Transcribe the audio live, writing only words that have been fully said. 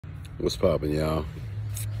What's poppin', y'all?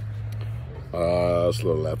 It's a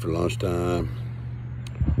little after lunchtime.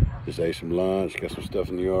 Just ate some lunch, got some stuff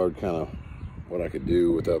in the yard, kind of what I could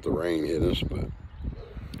do without the rain hitting us, but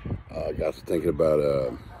I got to thinking about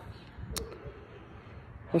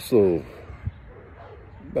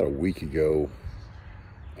about a week ago,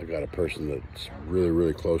 I got a person that's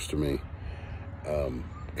really close to me,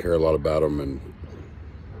 care a lot about them and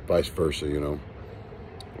vice versa, you know.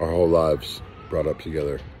 Our whole lives brought up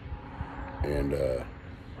together. And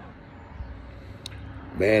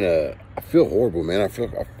man, I feel horrible, man.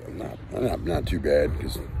 I'm not too bad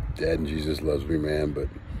because Dad and Jesus loves me, man. But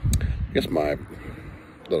I guess my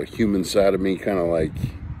little human side of me, kind of like,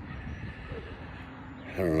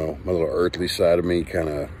 I don't know, my little earthly side of me, kind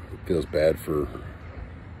of feels bad for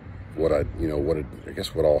what I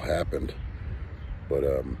guess what all happened. But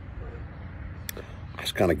I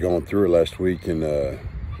was kind of going through it last week, and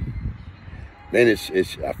man,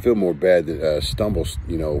 I feel more bad that stumble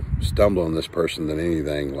on this person than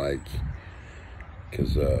anything, like,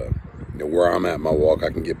 because where I'm at in my walk,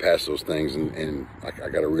 I can get past those things, and I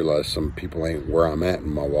got to realize some people ain't where I'm at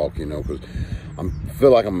in my walk, you know, because I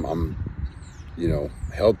feel like I'm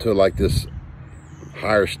held to like this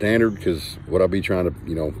higher standard because what I be trying to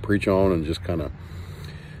preach on, and just kind of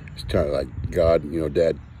like God,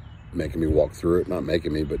 Dad making me walk through it, not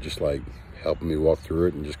making me, but just like helping me walk through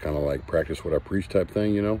it and just kind of like practice what I preach type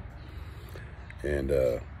thing, you know. And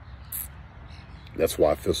that's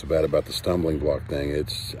why I feel so bad about the stumbling block thing.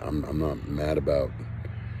 I'm not mad about,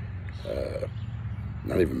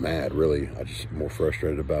 not even mad really. I just more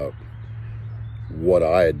frustrated about what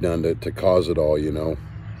I had done to cause it all, you know.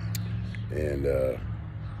 And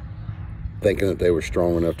thinking that they were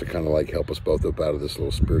strong enough to kind of like help us both up out of this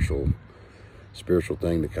little spiritual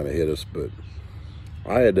thing that kind of hit us. But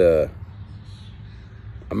I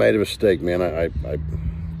made a mistake, man. I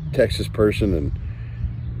text this person, and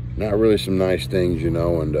not really some nice things, you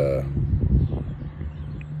know, and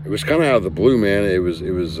it was kind of out of the blue, man. It was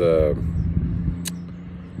I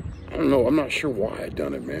don't know, I'm not sure why I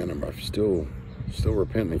done it, man. I'm still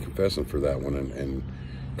repenting and confessing for that one, and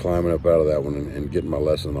climbing up out of that one, and getting my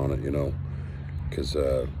lesson on it, you know, because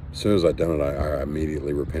as soon as I done it, I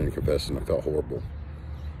immediately repented and confessed, and I felt horrible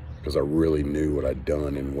because I really knew what I'd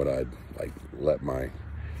done and what I'd like let my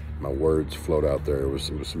words float out there. It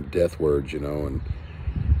was some death words, you know, and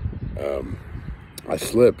I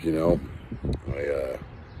slipped, you know. I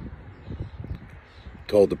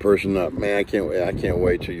told the person, man, I can't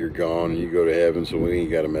wait till you're gone and you go to heaven, so we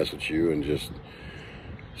ain't got to mess with you, and just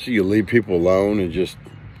so you leave people alone, and just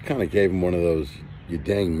kind of gave him one of those, you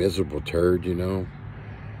dang miserable turd, you know.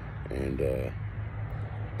 And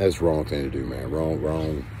that's the wrong thing to do, man.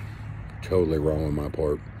 Wrong, totally wrong on my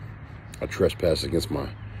part. I trespassed against my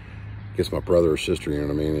brother or sister, you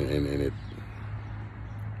know what I mean? And it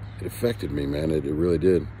affected me, man. It really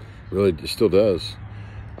did. Really, it still does.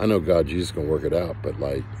 I know God, Jesus can work it out, but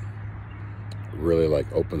like, really like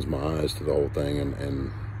opens my eyes to the whole thing,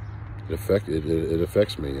 and it affects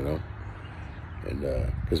me, you know. And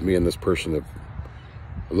because me and this person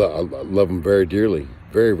I love him very dearly,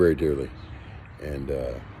 very dearly, and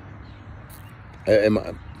I'm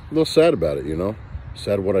a little sad about it, you know.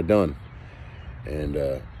 Sad what I done,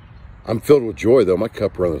 and I'm filled with joy, though. My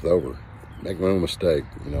cup runneth over. Make no mistake,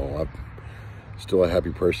 you know. I'm still a happy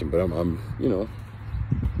person, but I'm you know,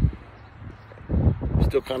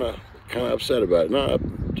 still kind of upset about it. Not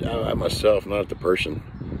at myself, not at the person,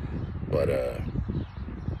 but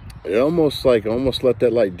it almost let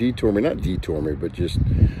that like detour me. Not detour me, but just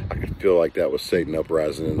I could feel like that was Satan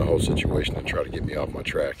uprising in the whole situation and try to get me off my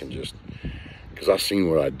track, and just because I seen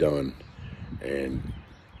what I'd done. And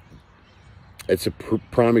it's a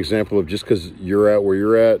prime example of just because you're at where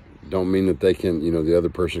you're at, don't mean that they can, you know, the other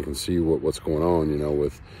person can see what's going on, you know,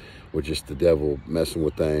 with just the devil messing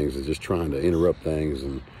with things and just trying to interrupt things.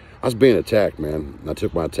 And I was being attacked, man. And I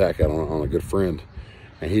took my attack out on a good friend,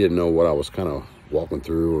 and he didn't know what I was kind of walking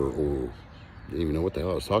through, or didn't even know what the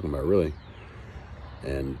hell I was talking about, really.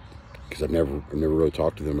 And because I've never really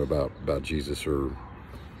talked to them about Jesus, or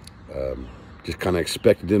just kind of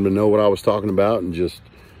expected them to know what I was talking about, and just,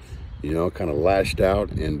 you know, kind of lashed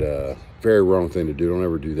out. And very wrong thing to do. Don't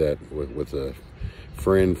ever do that with a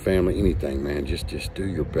friend, family, anything, man. Just do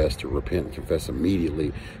your best to repent and confess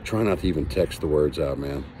immediately. Try not to even text the words out,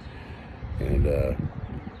 man. And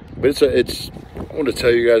but it's I want to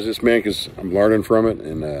tell you guys this, man, because I'm learning from it,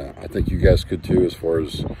 and I think you guys could too, as far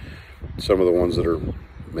as some of the ones that are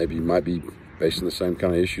might be facing the same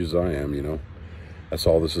kind of issues I am, you know. That's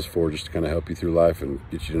all this is for, just to kind of help you through life and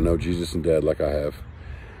get you to know Jesus and Dad like I have.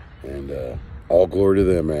 And all glory to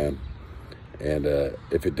them, man. And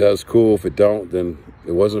if it does, cool. If it don't, then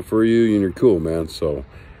it wasn't for you, and you're cool, man. So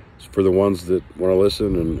it's for the ones that want to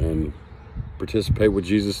listen and participate with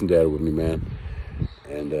Jesus and Dad with me, man.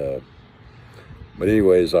 And but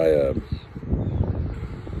anyways,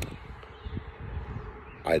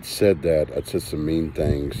 I'd said some mean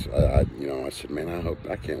things. I said, man,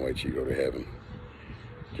 I can't wait till you go to heaven.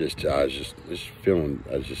 I was just feeling,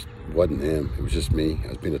 I just wasn't him. It was just me. I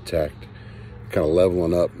was being attacked, kind of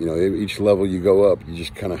leveling up. You know, each level you go up, you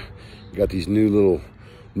just kind of got these new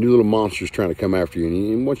little monsters trying to come after you.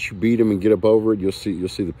 And once you beat them and get up over it, you'll see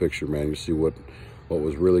the picture, man. You'll see what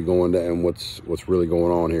was really going down and what's really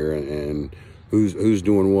going on here, and who's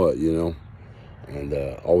doing what, you know. And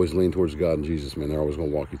always lean towards God and Jesus, man. They're always going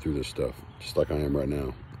to walk you through this stuff, just like I am right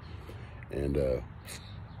now. And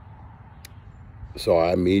so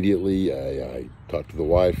I immediately, I talked to the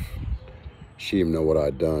wife. She didn't know what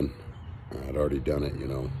I'd done. I'd already done it, you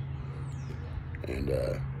know. And,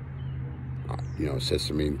 you know, said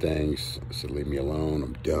some mean things. I said, leave me alone.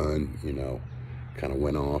 I'm done, you know. Kind of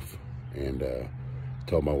went off. And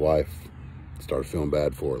told my wife, started feeling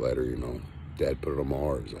bad for it later, you know. Dad put it on my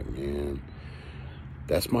heart. He's like, man,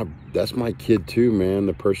 that's my kid too, man.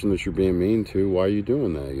 The person that you're being mean to, why are you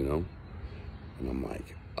doing that, you know? And I'm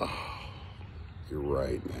like, oh, you're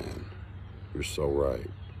right, man. You're so right.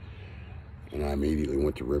 And I immediately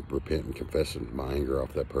went to repent and confess my anger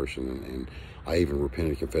off that person. And I even repented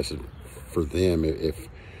and confessed for them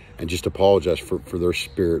and just apologize for their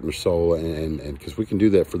spirit and their soul. And because we can do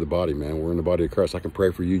that for the body, man. We're in the body of Christ. I can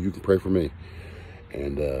pray for you. You can pray for me.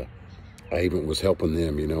 And I even was helping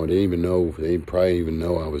them, you know. They probably even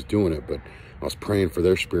know I was doing it, but I was praying for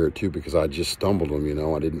their spirit too, because I just stumbled them, you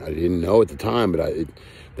know. I didn't know at the time, but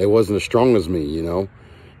they wasn't as strong as me, you know.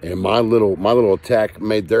 And my little attack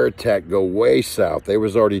made their attack go way south. They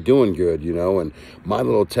was already doing good, you know, and my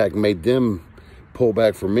little attack made them pull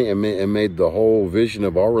back from me and made the whole vision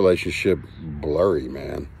of our relationship blurry,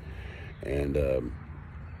 man. And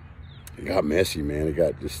it got messy, man.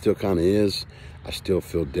 It still kind of is. I still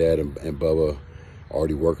feel Dad and Bubba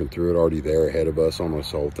already working through it, already there ahead of us on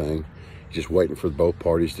this whole thing, just waiting for both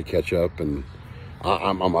parties to catch up. And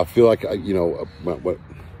I feel like, you know,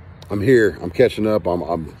 I'm here. I'm catching up.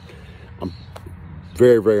 I'm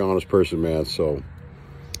very, very honest person, man. So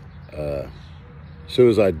as soon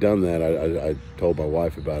as I'd done that, I told my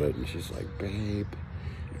wife about it, and she's like, babe,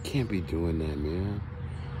 you can't be doing that, man.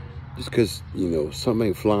 Just because, you know, something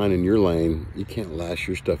ain't flying in your lane, you can't lash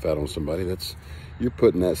your stuff out on somebody. You're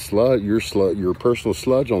putting that your personal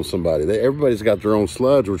sludge on somebody. Everybody's got their own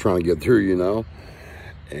sludge we're trying to get through, you know.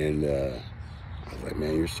 And I was like,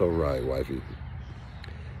 man, you're so right, wifey.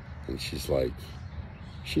 And she's like,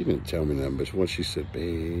 she didn't tell me nothing, but once she said,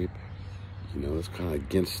 babe, you know, it's kind of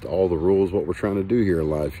against all the rules what we're trying to do here in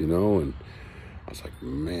life, you know. And I was like,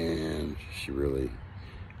 man,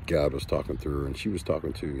 God was talking through her, and she was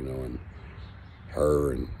talking to, you know, and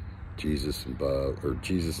her and Jesus and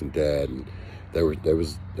Jesus and Dad, and they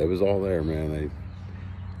was all there, man.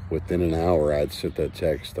 Within an hour, I'd sent that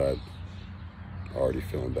text. I'd already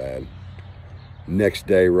feeling bad. Next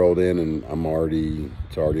day rolled in, and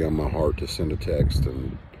it's already on my heart to send a text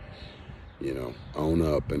and, you know, own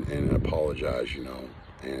up and apologize, you know,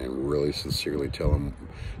 and really sincerely tell him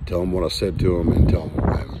what I said to him, and tell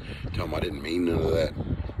him I didn't mean none of that.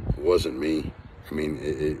 It wasn't me. I mean,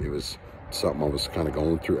 it was something I was kind of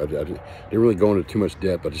going through. I didn't really go into too much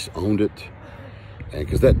depth. I just owned it. And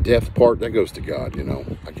because that depth part, that goes to God, you know.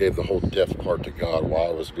 I gave the whole depth part to God, why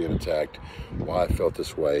I was being attacked, why I felt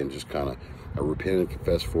this way, and just kind of, I repented and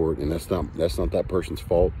confessed for it. And that's not that person's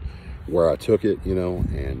fault, where I took it, you know.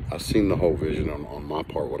 And I seen the whole vision on my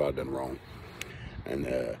part, what I'd done wrong. And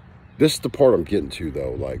this is the part I'm getting to,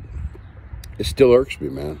 though. Like, it still irks me,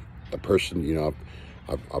 man. A person, you know,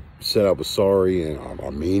 I've said I was sorry, and I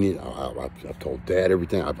mean it. I've told Dad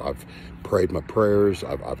everything. I've prayed my prayers.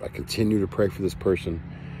 I continue to pray for this person,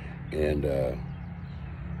 and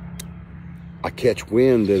I catch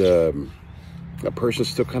wind that that person's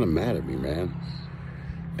still kind of mad at me, man.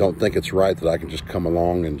 Don't think it's right that I can just come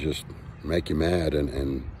along and just make you mad,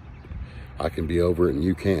 and I can be over it and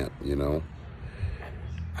you can't, you know.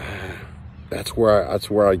 That's where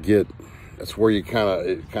you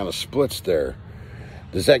it kind of splits there.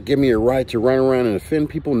 Does that give me a right to run around and offend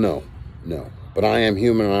people? No. But I am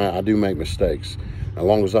human, and I do make mistakes. As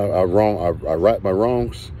long as I right my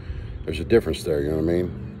wrongs, there's a difference there, you know what I mean?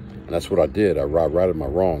 And that's what I did. I righted my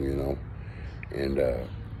wrong, you know. And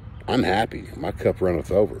I'm happy. My cup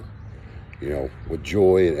runneth over, you know, with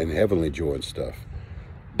joy and heavenly joy and stuff.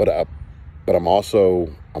 But I'm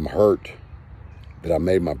hurt that I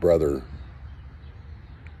made my brother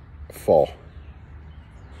fall.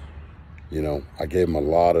 You know, I gave him a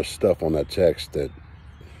lot of stuff on that text that,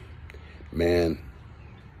 man,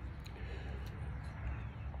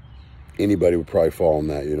 anybody would probably fall on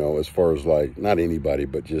that, you know, as far as like, not anybody,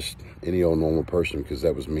 but just any old normal person, because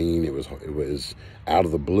that was mean. It was out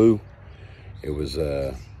of the blue. It was,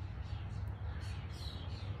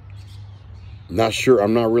 not sure.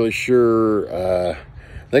 I'm not really sure. I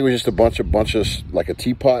think it was just a bunch of, like a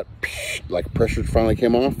teapot, like pressure finally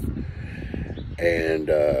came off. And,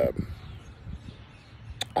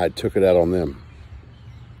 I took it out on them.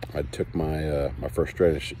 I took my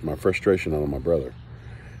frustration out on my brother.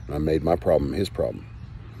 And I made my problem his problem.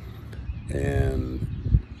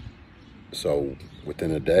 And so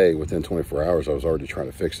within a day, within 24 hours, I was already trying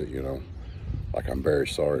to fix it, you know. Like, I'm very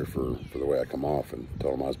sorry for the way I come off, and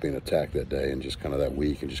told him I was being attacked that day and just kind of that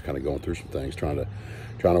week and just kind of going through some things, trying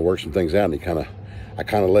to work some things out. And I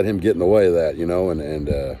kind of let him get in the way of that, you know, and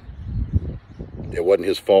it wasn't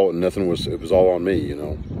his fault, and it was all on me, you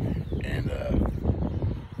know. And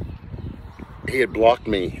he had blocked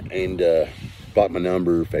me and blocked my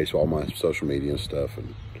number, Facebook, all my social media and stuff,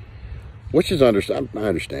 and which is I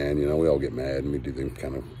understand, you know, we all get mad and we do them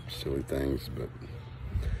kind of silly things, but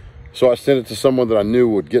so I sent it to someone that I knew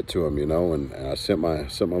would get to him, you know, and I sent my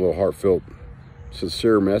little heartfelt,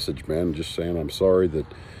 sincere message, man, just saying I'm sorry that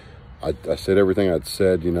I said everything I'd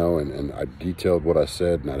said, you know, and I detailed what I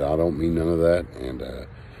said, and I don't mean none of that, and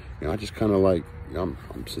you know, I just kind of like, you know,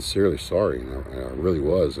 I'm sincerely sorry, you know, I really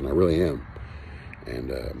was, and I really am.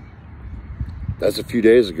 And that's a few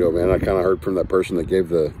days ago, man. I kind of heard from that person that gave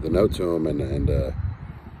the note to him, and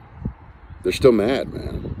they're still mad,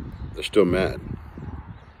 man. They're still mad.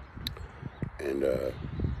 And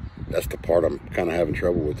that's the part I'm kind of having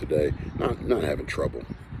trouble with today. Not having trouble.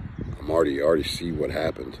 I already see what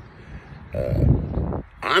happened.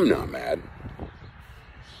 I'm not mad.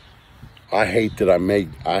 I hate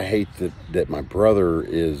that my brother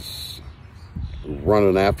is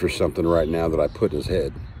running after something right now that I put in his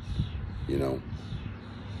head, you know.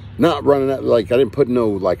 Not running at, like, I didn't put no,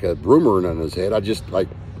 like, a rumor in his head. I just, like,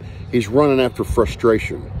 he's running after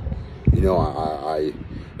frustration. You know,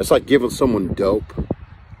 it's like giving someone dope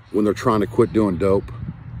when they're trying to quit doing dope.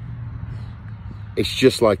 It's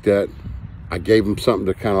just like that. I gave him something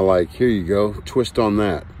to kind of like, here you go, twist on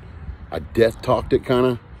that. I death talked it, kind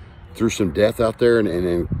of threw some death out there and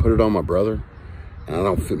then put it on my brother. And I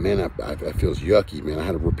don't feel, man, I feels yucky, man. I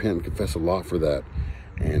had to repent and confess a lot for that.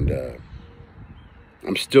 And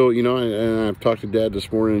I'm still, you know, and I've talked to Dad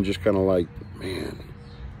this morning and just kind of like, man,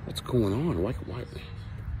 what's going on? Why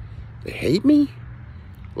they hate me?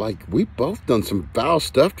 Like, we both done some foul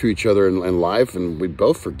stuff to each other in life, and we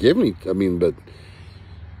both forgiven each, I mean, but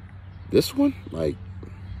this one, like,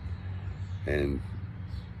 and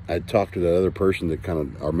I talked to that other person that kind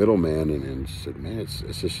of, our middleman, and said, man,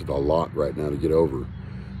 it's just a lot right now to get over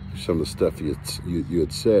some of the stuff you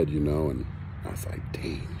had said, you know. And I was like,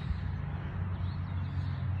 dang,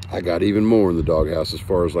 I got even more in the doghouse as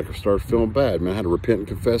far as, like, I started feeling bad, man. I had to repent and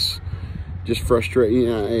confess, just frustrate, you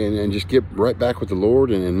know, and just get right back with the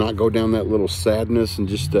Lord, and not go down that little sadness and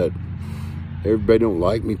just that everybody don't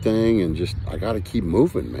like me thing, and just, I got to keep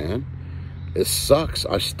moving, man. It sucks.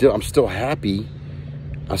 I'm still happy.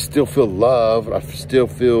 I still feel loved. I still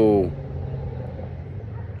feel,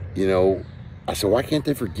 you know, I said, why can't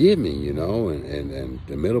they forgive me, you know? And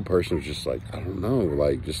the middle person was just like, I don't know,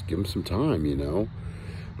 like, just give them some time, you know?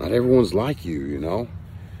 Not everyone's like you, you know?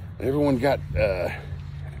 Everyone got, I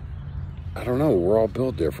don't know, we're all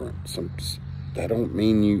built different. That don't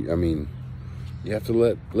mean you, I mean, you have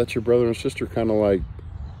to let your brother and sister kind of like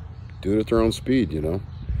do it at their own speed, you know?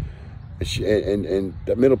 And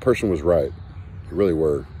that middle person was right. They really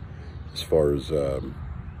were, as far as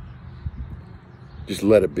just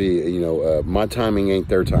let it be, you know. My timing ain't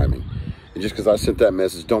their timing. And just because I sent that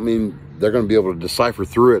message don't mean they're going to be able to decipher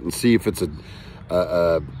through it and see if it's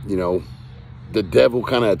you know, the devil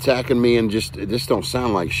kind of attacking me, and just, it just don't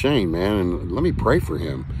sound like Shane, man. And let me pray for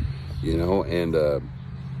him, you know. And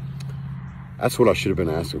that's what I should have been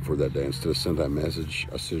asking for that day. Instead of sending that message,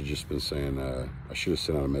 I should have just been saying, I should have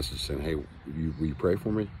sent out a message saying, hey, will you pray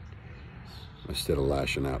for me? Instead of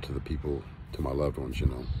lashing out to the people, to my loved ones, you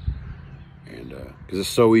know. And because it's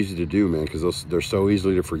so easy to do, man, because they're so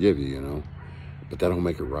easily to forgive you, you know. But that don't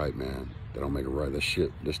make it right, man. That don't make it right. That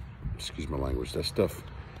shit, just, excuse my language, that stuff,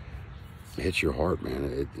 it hits your heart,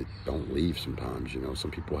 man. It don't leave sometimes, you know.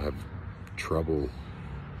 Some people have trouble,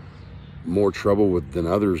 more trouble than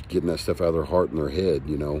others getting that stuff out of their heart and their head,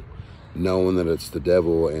 you know, knowing that it's the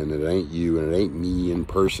devil and it ain't you and it ain't me in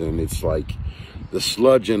person. It's like the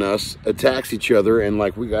sludge in us attacks each other, and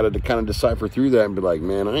like we got to kind of decipher through that and be like,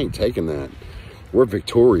 man, I ain't taking that. We're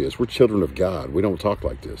victorious. We're children of God. We don't talk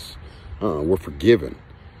like this. We're forgiven.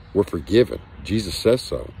 We're forgiven. Jesus says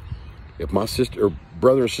so. If my sister or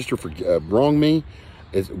brother or sister wrong me,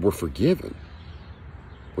 we're forgiven.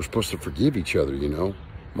 We're supposed to forgive each other, you know.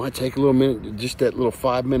 Might take a little minute, just that little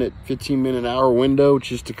 5 minute, 15 minute, hour window,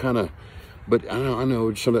 just to kind of, but I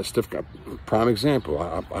know some of that stuff. Prime example,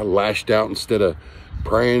 I lashed out instead of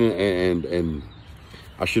praying, and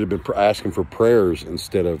I should have been asking for prayers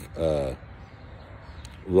instead of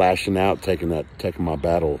lashing out, taking my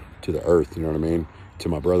battle to the earth. You know what I mean? To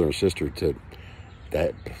my brother and sister, to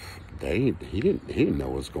that he didn't know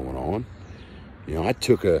what was going on. You know, I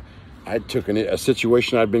took a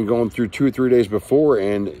situation I'd been going through 2 or 3 days before,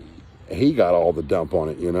 and he got all the dump on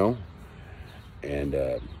it, you know. And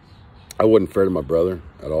I wasn't fair to my brother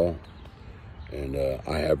at all. And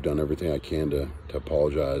I have done everything I can to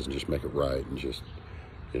apologize and just make it right, and just,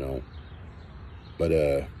 you know. But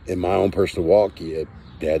in my own personal walk,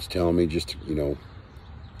 Dad's telling me just, you know,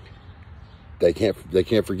 they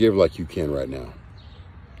can't forgive like you can right now,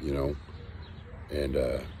 you know. And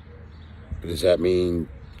does that mean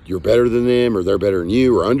you're better than them, or they're better than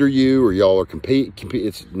you, or under you, or y'all are compete?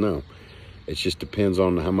 No. It just depends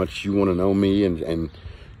on how much you want to know me, and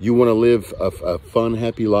you want to live a fun,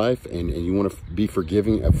 happy life, and you want to be a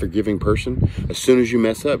forgiving person. As soon as you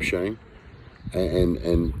mess up, Shane,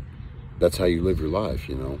 and that's how you live your life,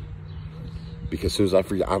 you know. Because as soon as I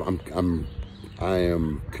forget, I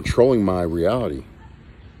am controlling my reality.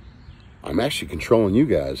 I'm actually controlling you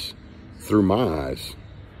guys through my eyes,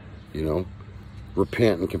 you know.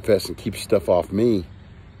 Repent and confess and keep stuff off me,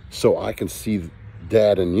 so I can see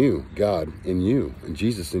Dad in you, God in you, and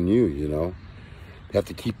Jesus in you, you know. You have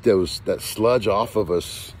to keep that sludge off of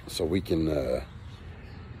us, so we can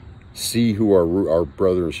see who our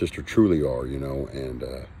brother and sister truly are, you know. And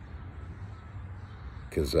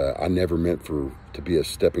because I never meant to be a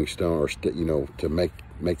stepping stone, or you know, to make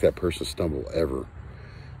that person stumble ever.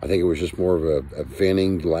 I think it was just more of a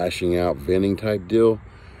venting, lashing out, venting type deal.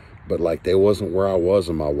 But like, they wasn't where I was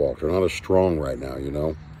in my walk. They're not as strong right now, you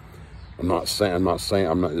know.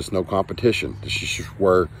 There's no competition. This is just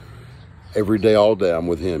where every day, all day, I'm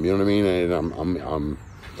with him. You know what I mean? And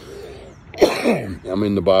I'm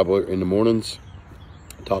in the Bible in the mornings,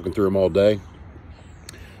 talking through him all day.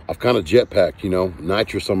 I've kind of jetpacked, you know,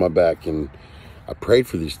 nitrous on my back, and I prayed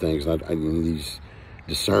for these things, and these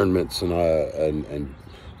discernments and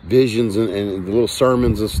visions and the little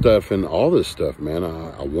sermons and stuff, and all this stuff, man.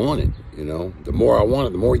 I want it, you know. The more I want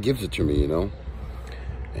it, the more he gives it to me, you know.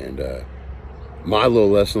 And my little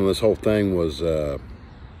lesson on this whole thing was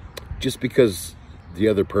just because the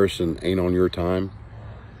other person ain't on your time,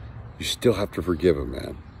 you still have to forgive him,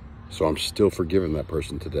 man. So I'm still forgiving that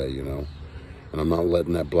person today, you know. And I'm not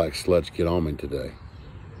letting that black sludge get on me today.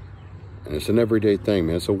 And it's an everyday thing,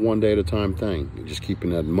 man. It's a one day at a time thing. You're just keeping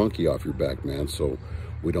that monkey off your back, man, so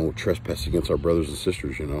we don't trespass against our brothers and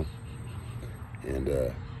sisters, you know. And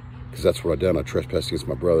because that's what I done. I trespassed against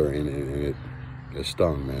my brother, and it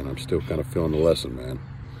stung, man. I'm still kind of feeling the lesson, man.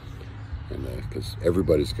 And because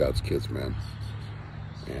everybody's God's kids, man.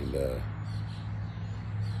 And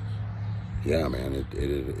yeah, man,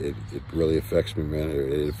 it really affects me, man.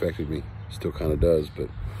 It affected me. Still kind of does. But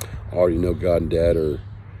I already know God and Dad, or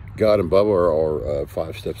God and Bubba are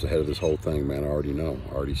 5 steps ahead of this whole thing, man. I already know.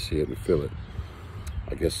 I already see it and feel it.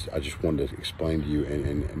 I guess I just wanted to explain to you,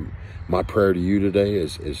 and my prayer to you today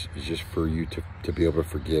is just for you to be able to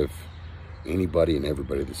forgive anybody and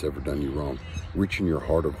everybody that's ever done you wrong. Reach in your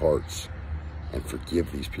heart of hearts and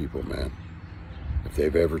forgive these people, man. If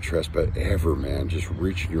they've ever trespassed, man, just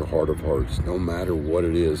reach in your heart of hearts, no matter what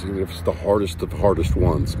it is, even if it's the hardest of the hardest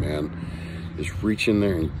ones, man. Just reach in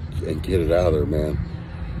there and get it out of there, man.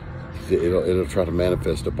 It'll try to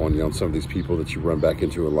manifest upon you on some of these people that you run back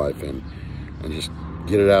into in life, and just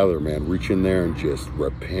get it out of there, man. Reach in there and just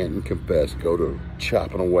repent and confess. Go to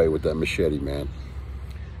chopping away with that machete, man.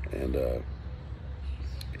 And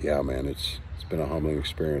yeah, man, it's been a humbling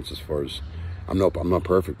experience. As far as I'm not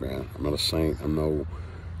perfect, man. I'm not a saint. I'm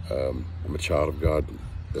a child of God.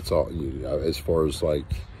 That's all. As far as like,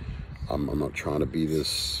 I'm not trying to be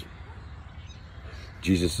this.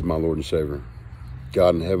 Jesus is my Lord and Savior.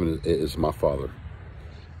 God in heaven is my Father,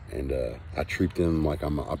 and I treat them like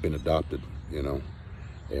I've been adopted, you know.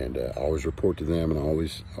 And I always report to them, and I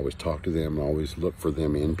always talk to them, and I always look for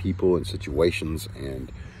them in people and situations.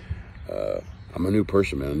 And I'm a new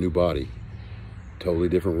person, man, a new body, totally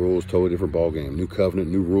different rules, totally different ball game, new covenant,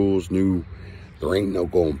 new rules, there ain't no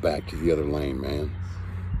going back to the other lane, man.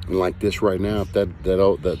 And like this right now, if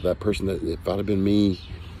that person, if I'd have been me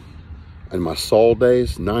in my Saul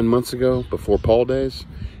days 9 months ago, before Paul days,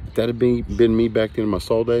 if that had been me back then in my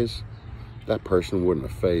soul days, that person wouldn't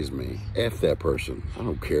have fazed me. F that person. I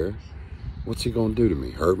don't care. What's he gonna do to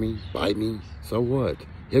me? Hurt me? Bite me? So what?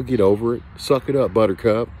 He'll get over it. Suck it up,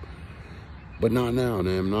 buttercup. But not now,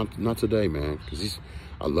 man. Not today, man. Because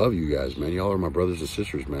I love you guys, man. Y'all are my brothers and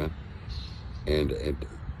sisters, man. And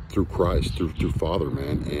through Christ, through Father,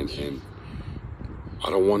 man. And I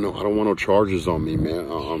don't want no charges on me, man.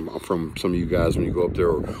 I'm from some of you guys when you go up there,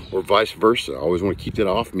 or vice versa. I always want to keep that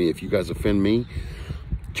off me. If you guys offend me,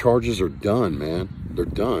 charges are done, man. They're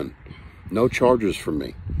done. No charges from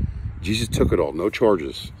me. Jesus took it all. No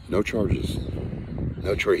charges. No charges.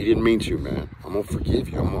 No charge. He didn't mean to, man. I'm gonna forgive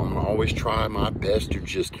you. I'm gonna always try my best to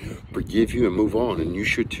just forgive you and move on, and you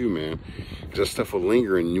should too, man. Because that stuff will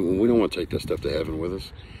linger, and we don't want to take that stuff to heaven with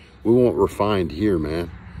us. We want refined here, man.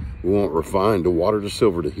 We want refined, the water to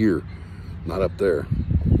silver to here, not up there.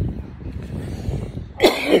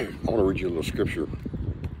 I want to read you a little scripture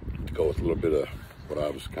to go with a little bit of what I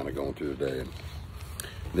was kind of going through today. And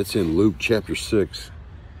it's in Luke chapter 6,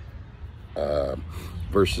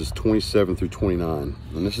 verses 27 through 29.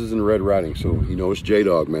 And this is in red writing, so you know it's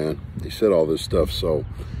J-Dog, man. He said all this stuff, so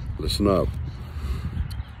listen up.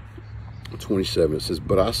 27, it says,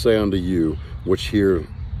 "But I say unto you, which hear,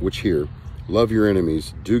 love your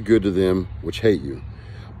enemies, do good to them which hate you,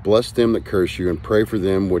 bless them that curse you, and pray for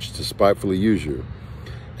them which despitefully use you.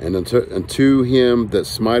 And unto him that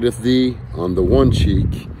smiteth thee on the one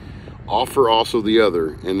cheek, offer also the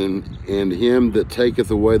other. And him that taketh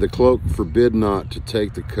away the cloak, forbid not to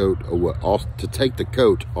take the coat away,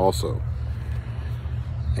 also."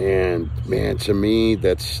 And man, to me,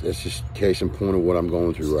 that's just case in point of what I'm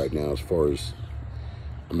going through right now. As far as,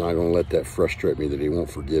 I'm not going to let that frustrate me that he won't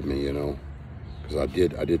forgive me, you know, because I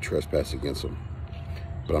did trespass against him.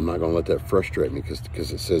 But I'm not going to let that frustrate me,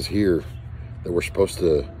 because it says here that we're supposed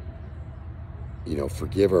to, you know,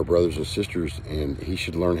 forgive our brothers and sisters, and he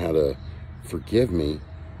should learn how to forgive me.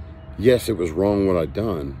 Yes, it was wrong what I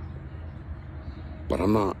done, but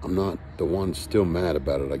I'm not the one still mad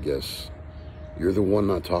about it, I guess. You're the one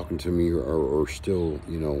not talking to me, or still,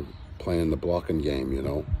 you know, playing the blocking game, you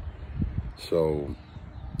know. So,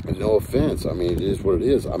 and no offense, I mean, it is what it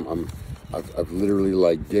is. I've literally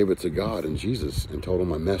like gave it to God and Jesus and told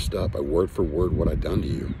him I messed up. I word for word what I done to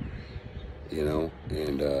you, you know,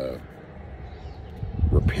 and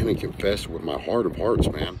repent and confess with my heart of hearts,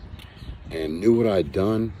 man, and knew what I'd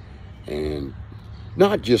done, and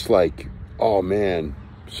not just like, oh man,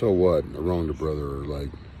 so what, I wronged a brother, or like,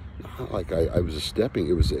 not like I was a stepping.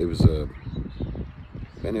 It was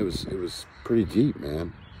pretty deep,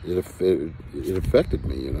 man. It affected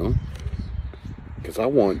me, you know, because I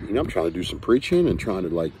I'm trying to do some preaching and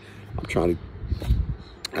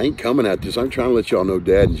I ain't coming at this. I'm trying to let y'all know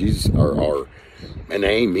Dad and Jesus are and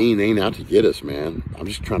they ain't mean, they ain't out to get us, man. I'm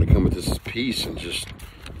just trying to come with this as peace and just,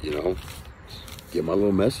 you know, get my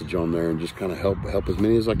little message on there and just kind of help as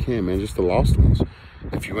many as I can, man. Just the lost ones.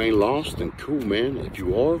 If you ain't lost, then cool, man. If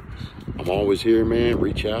you are, I'm always here, man.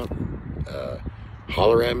 Reach out,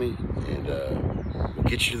 holler at me, and we'll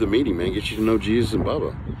get you to the meeting, man. Get you to know Jesus and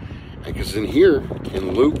Bubba. And because in here,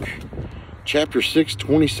 in Luke chapter 6,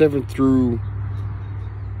 27 through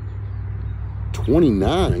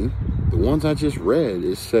 29, the ones I just read,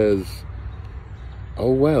 it says,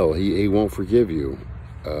 oh, well, he won't forgive you.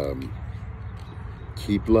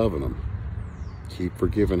 Keep loving him. Keep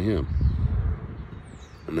forgiving him.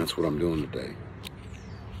 And that's what I'm doing today.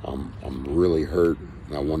 I'm really hurt.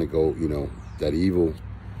 And I want to go, you know, that evil.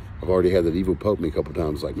 I've already had that evil poke me a couple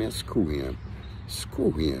times. Like, man, screw him.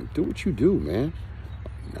 Screw him. Do what you do, man.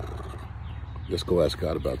 Nah. Let's go ask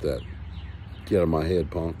God about that. Get out of my head,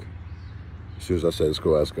 punk. As soon as I say, let's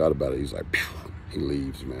go ask God about it, he's like, phew, he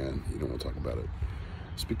leaves, man. You don't want to talk about it.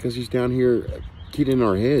 It's because he's down here getting in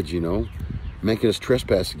our heads, you know, making us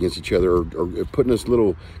trespass against each other, or putting us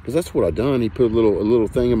little, because that's what I done. He put a little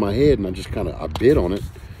thing in my head, and I just I bit on it,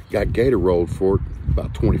 got gator rolled for it,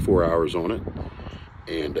 about 24 hours on it,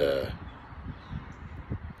 and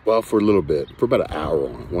well, for a little bit, for about an hour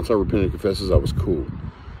on it. Once I repented and confessed, I was cool.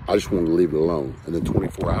 I just wanted to leave it alone. And then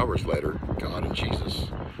 24 hours later, God and Jesus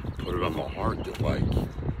put it on my heart that, like,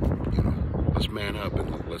 you know, let's man up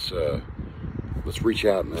and let's reach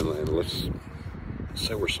out and let's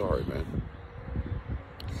say we're sorry, man.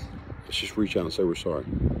 Let's just reach out and say we're sorry.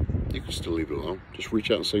 You can still leave it alone. Just reach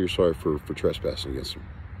out and say you're sorry for trespassing against him.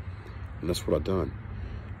 And that's what I've done.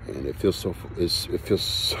 And it feels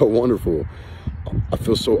so wonderful. I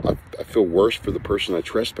feel worse for the person I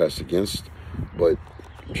trespassed against, but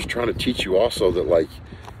I'm just trying to teach you also that, like,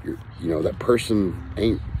 you know, that person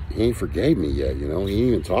he ain't forgave me yet, you know. He ain't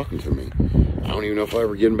even talking to me. I don't even know if I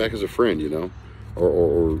ever get him back as a friend, you know.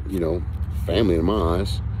 or you know, family in my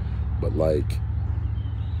eyes. But like,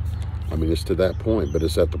 I mean, it's to that point, but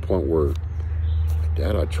it's at the point where,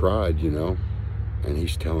 Dad, I tried, you know, and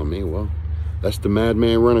he's telling me, well, that's the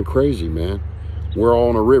madman running crazy, man. We're all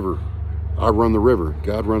in a river. I run the river.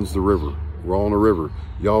 God runs the river. We're all in a river.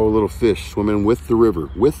 Y'all are little fish swimming with the river,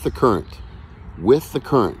 with the current,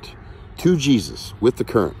 to Jesus, with the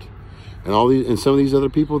current. And all these, and some of these other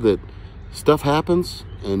people that stuff happens,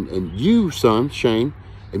 and you, son, Shane,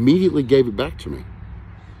 immediately gave it back to me.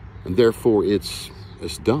 And therefore it's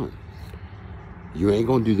done. You ain't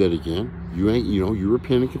gonna do that again. You ain't, you know, you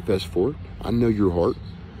repent and confess for it. I know your heart.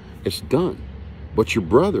 It's done. But your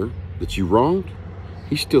brother that you wronged,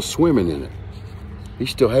 he's still swimming in it. He's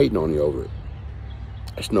still hating on you over it.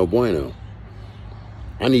 That's no bueno.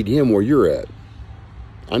 I need him where you're at.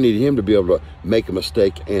 I need him to be able to make a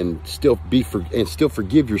mistake and still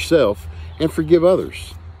forgive yourself and forgive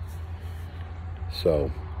others.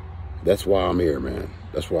 So that's why I'm here, man.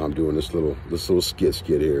 That's why I'm doing this little skit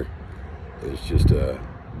here. It's just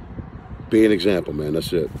be an example, man.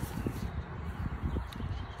 That's it.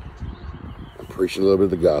 I'm preaching a little bit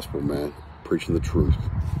of the gospel, man. Preaching the truth.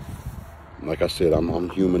 Like I said, I'm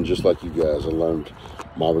human just like you guys. I learned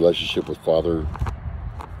my relationship with Father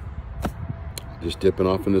just dipping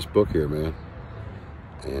off in this book here, man.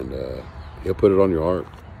 And he'll put it on your heart.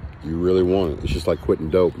 You really want it. It's just like quitting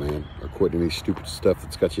dope, man, or quitting any stupid stuff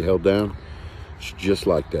that's got you held down. It's just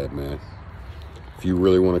like that, man. If you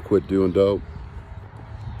really want to quit doing dope,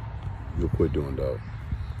 you'll quit doing dope.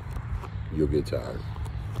 You'll get tired.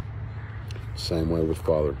 Same way with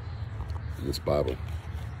Father in this Bible.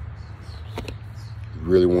 You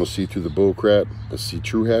really want to see through the bull crap and see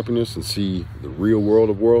true happiness and see the real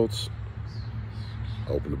world of worlds,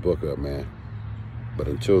 open the book up, man. But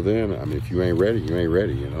until then, I mean, if you ain't ready, you ain't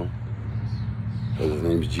ready, you know. Because his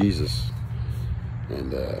name's Jesus.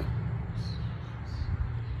 And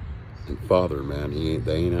Father, man,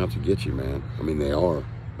 they ain't out to get you, man. I mean, they are,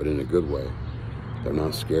 but in a good way. They're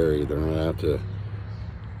not scary. They're not out to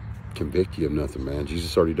convict you of nothing, man.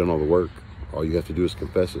 Jesus already done all the work. All you have to do is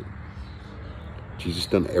confess it. Jesus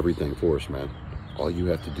done everything for us, man. All you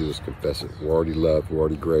have to do is confess it. We're already loved. We're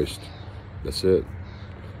already graced. That's it.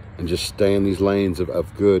 And just stay in these lanes of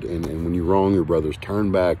good. And when you wrong your brothers,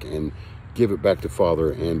 turn back and give it back to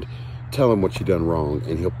Father and tell him what you done wrong.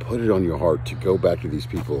 And he'll put it on your heart to go back to these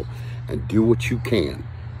people and do what you can.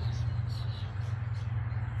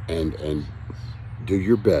 And do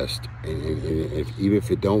your best. And even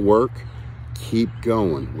if it don't work, keep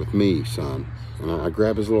going with me, son. And I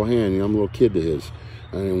grab his little hand, you know, I'm a little kid to his.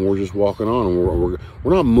 And we're just walking on. And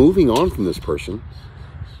we're not moving on from this person.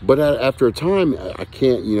 But after a time, I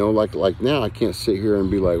can't, you know, like now, I can't sit here and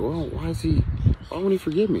be like, well, why won't he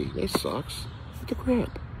forgive me? That sucks. What the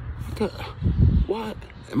crap? What?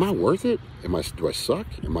 Am I worth it? Do I suck?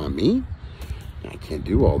 Am I mean? I can't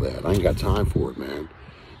do all that. I ain't got time for it, man.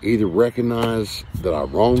 Either recognize that I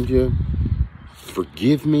wronged you,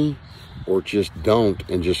 forgive me, or just don't,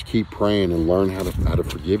 and just keep praying and learn how to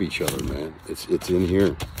forgive each other, man. It's in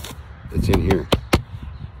here. It's in here.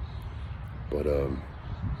 But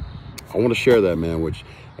I want to share that, man.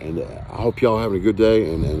 And I hope y'all having a good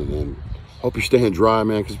day, and hope you're staying dry,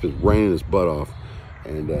 man, because it's been raining its butt off.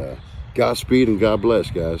 And Godspeed and God bless,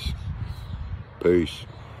 guys. Peace.